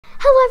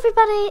Hello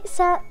everybody,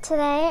 so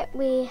today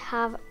we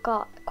have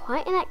got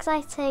quite an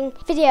exciting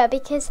video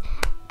because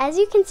as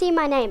you can see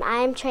my name,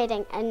 I am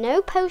trading a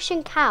no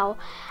potion cow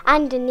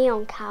and a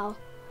neon cow.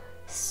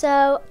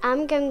 So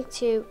I'm going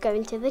to go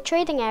into the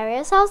trading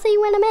area, so I'll see you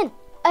when I'm in.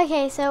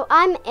 Okay, so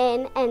I'm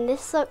in and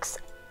this looks,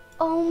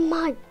 oh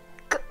my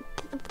god,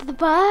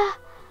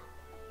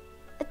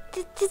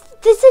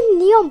 there's a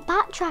neon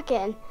bat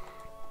dragon.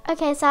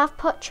 Okay, so I've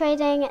put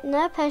trading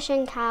no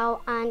potion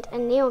cow and a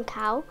neon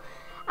cow.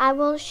 I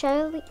will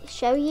show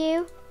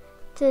you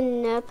the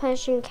no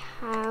potion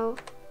cow.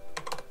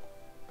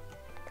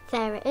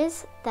 There it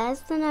is. There's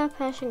the no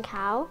potion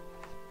cow.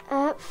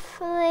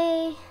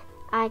 Hopefully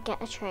I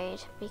get a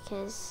trade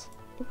because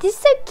this is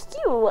so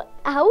cute.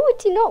 How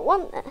would you not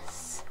want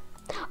this?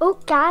 Oh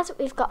guys,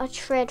 we've got a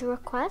trade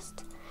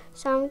request.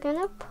 So I'm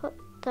gonna put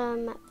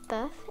them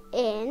both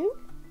in.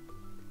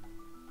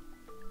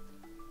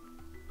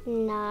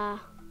 No,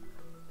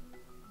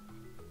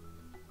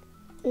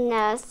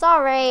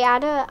 sorry,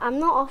 I'm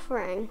not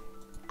offering.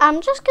 I'm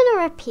just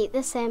gonna repeat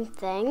the same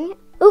thing.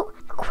 Oh,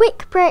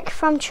 quick break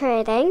from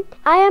trading.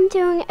 I am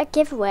doing a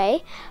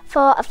giveaway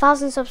for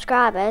 1,000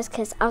 subscribers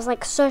because I was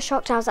like so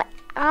shocked. I was like,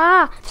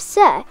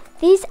 so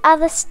these are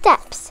the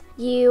steps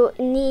you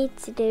need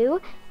to do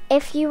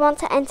if you want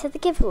to enter the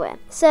giveaway.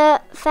 So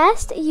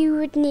first you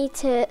would need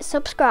to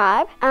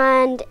subscribe,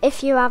 and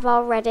if you have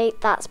already,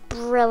 that's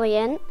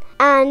brilliant.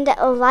 And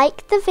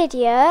like the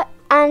video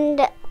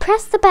and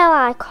press the bell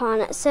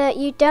icon so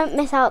you don't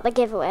miss out the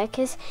giveaway,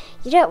 because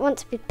you don't want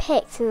to be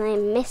picked and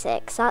then miss it,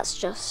 because that's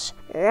just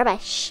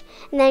rubbish.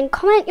 And then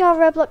comment your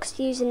Roblox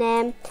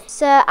username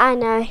so I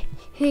know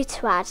who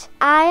to add.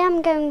 I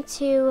am going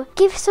to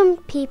give some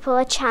people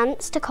a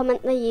chance to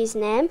comment their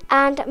username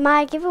and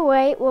my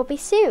giveaway will be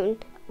soon.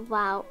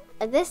 Wow,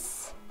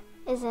 this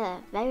is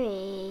a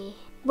very...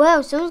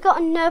 Whoa, someone's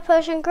got a no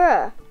potion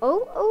grow.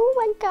 Oh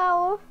my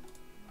god.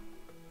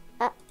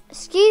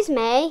 Excuse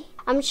me,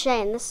 I'm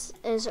saying this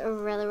is a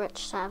really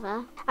rich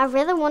server. I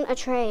really want a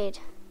trade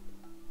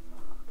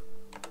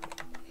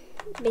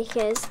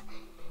because,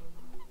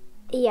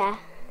 yeah,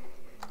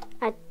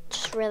 I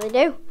just really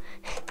do.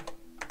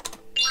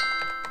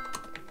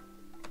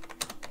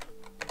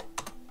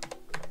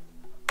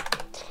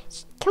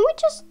 Can we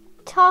just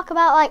talk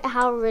about like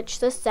how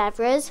rich this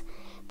server is?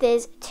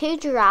 There's 2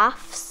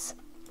 giraffes,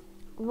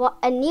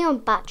 a neon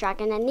bat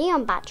dragon, a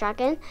neon bat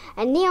dragon,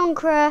 a neon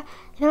crow,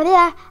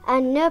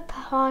 a no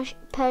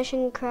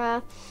Persian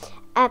crow,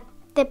 a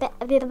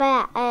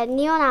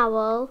neon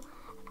owl,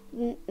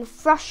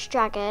 frost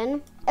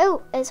dragon.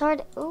 Oh, it's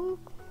already. Oh,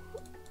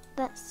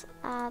 let's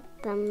add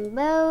them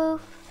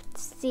both to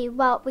see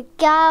what we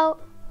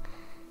got.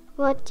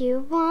 What do you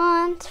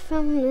want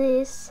from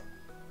this?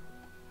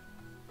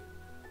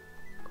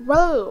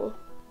 Whoa,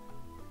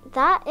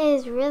 that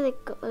is really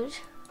good.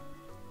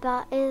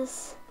 That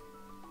is.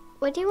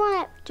 Would you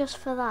want it just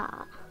for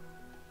that?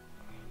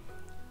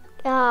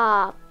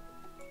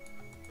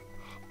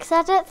 Because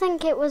I don't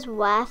think it was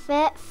worth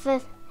it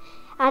for...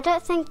 I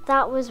don't think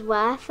that was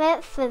worth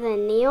it for the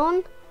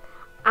neon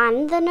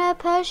and the no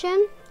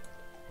potion.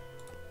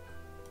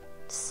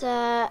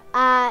 So,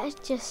 I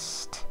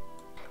just...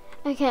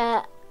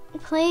 Okay,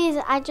 please,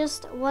 I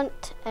just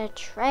want a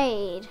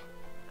trade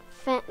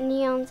for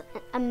neons,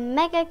 a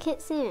mega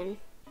kitsune.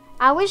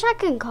 I wish I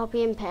could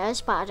copy and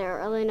paste, but I don't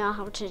really know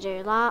how to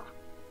do that.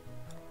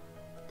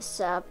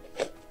 So,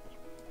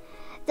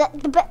 wow.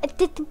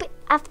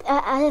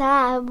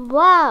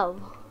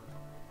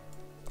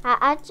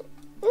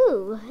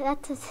 Ooh,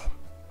 that is.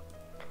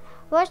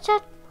 What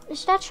should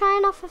I try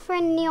and offer for a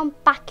neon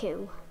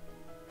Baku?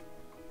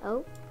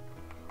 Oh,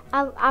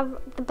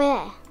 the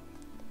bear.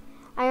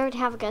 I already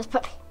have a ghost,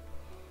 but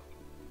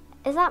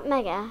is that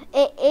mega?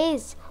 It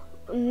is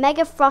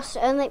mega frost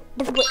only.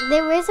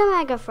 There is a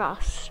mega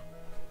frost.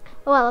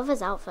 Oh, I love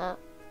his outfit.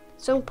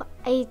 So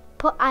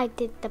I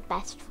did the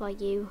best for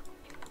you.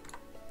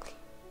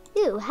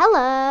 Ooh,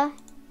 hello.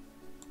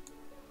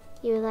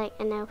 You like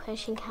a no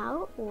potion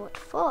cow? What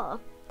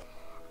for?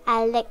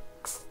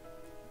 Alex.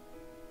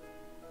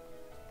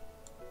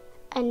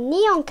 A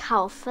neon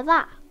cow for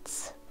that?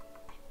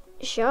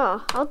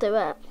 Sure, I'll do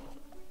it.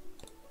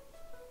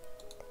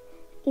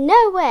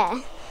 No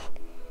way.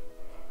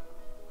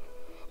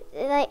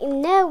 Like,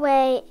 no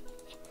way.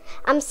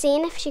 I'm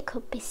seeing if she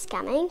could be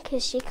scamming,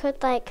 because she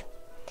could, like,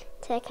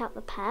 take out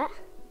the pet.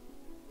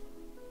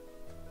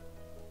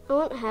 I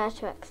want her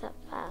to accept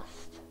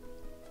first.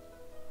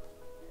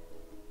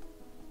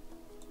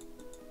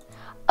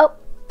 Oh,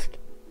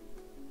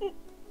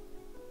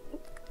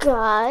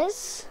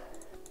 guys,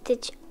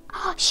 did you?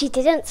 Oh, she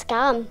didn't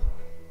scam.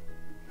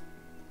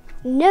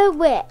 No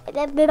way.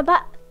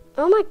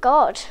 Oh my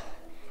god,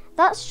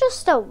 that's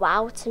just a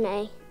wow to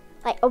me.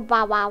 Like a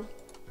wow.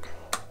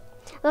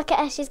 Look at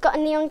her. She's got a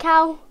neon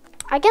cow.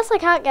 I guess I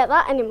can't get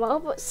that anymore,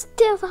 but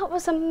still, that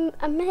was an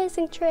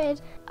amazing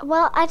trade.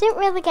 Well, I didn't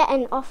really get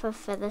an offer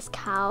for this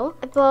cow,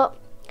 but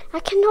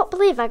I cannot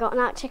believe I got an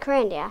Arctic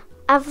reindeer.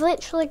 I've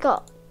literally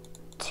got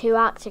 2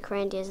 Arctic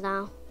reindeers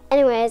now.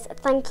 Anyways,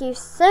 thank you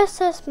so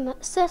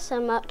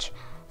much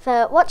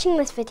for watching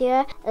this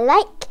video.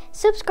 Like,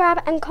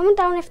 subscribe and comment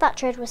down if that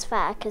trade was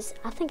fair, because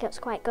I think it was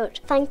quite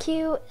good. Thank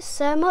you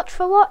so much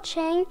for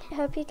watching. I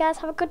hope you guys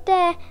have a good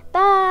day.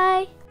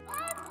 Bye.